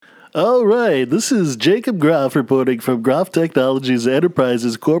All right, this is Jacob Graf reporting from Graf Technologies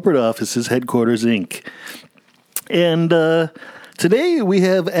Enterprises Corporate Offices Headquarters, Inc. And today we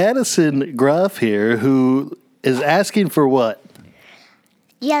have Addison Graf here, who is asking for what?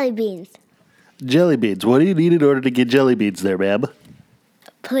 Jelly beans. Jelly beans. What do you need in order to get jelly beans there, ma'am?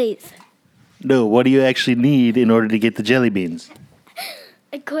 Please. No, what do you actually need in order to get the jelly beans?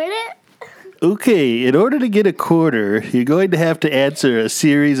 A quarter? Okay, in order to get a quarter, you're going to have to answer a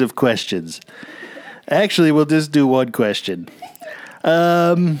series of questions. Actually, we'll just do one question.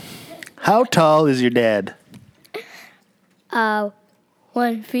 How tall is your dad? 1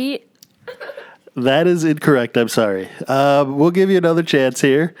 feet. That is incorrect, I'm sorry. We'll give you another chance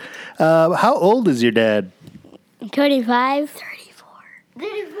here. How old is your dad? 25.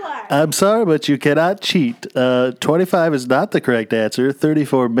 34. I'm sorry, but you cannot cheat. 25 is not the correct answer.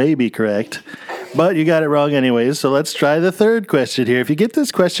 34 may be correct. But you got it wrong anyways, so let's try the third question here. If you get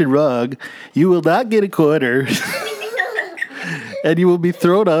this question wrong, you will not get a quarter. And you will be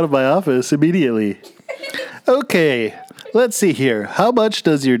thrown out of my office immediately. Okay, let's see here. How much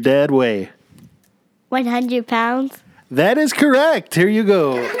does your dad weigh? 100 pounds. That is correct. Here you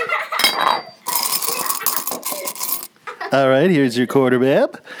go. All right, here's your quarter, ma'am.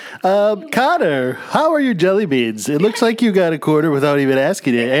 Connor, how are your jelly beans? It looks like you got a quarter without even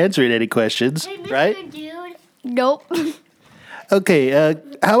answering any questions, right? Dude. Nope. Okay,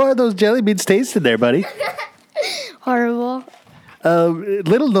 how are those jelly beans tasting there, buddy? Horrible.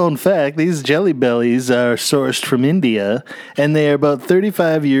 Little known fact, these jelly bellies are sourced from India, and they are about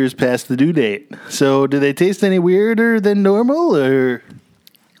 35 years past the due date. So do they taste any weirder than normal, or?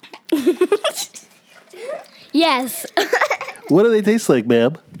 Yes. What do they taste like,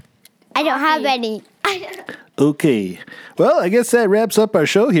 ma'am? I don't have any. Okay. Well, I guess that wraps up our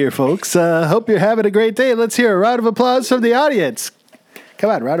show here, folks. Hope you're having a great day. Let's hear a round of applause from the audience. Come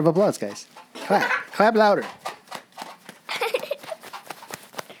on, round of applause, guys. Clap. Clap louder.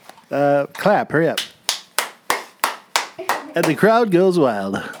 Clap. Hurry up. And the crowd goes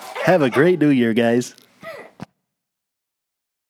wild. Have a great New Year, guys.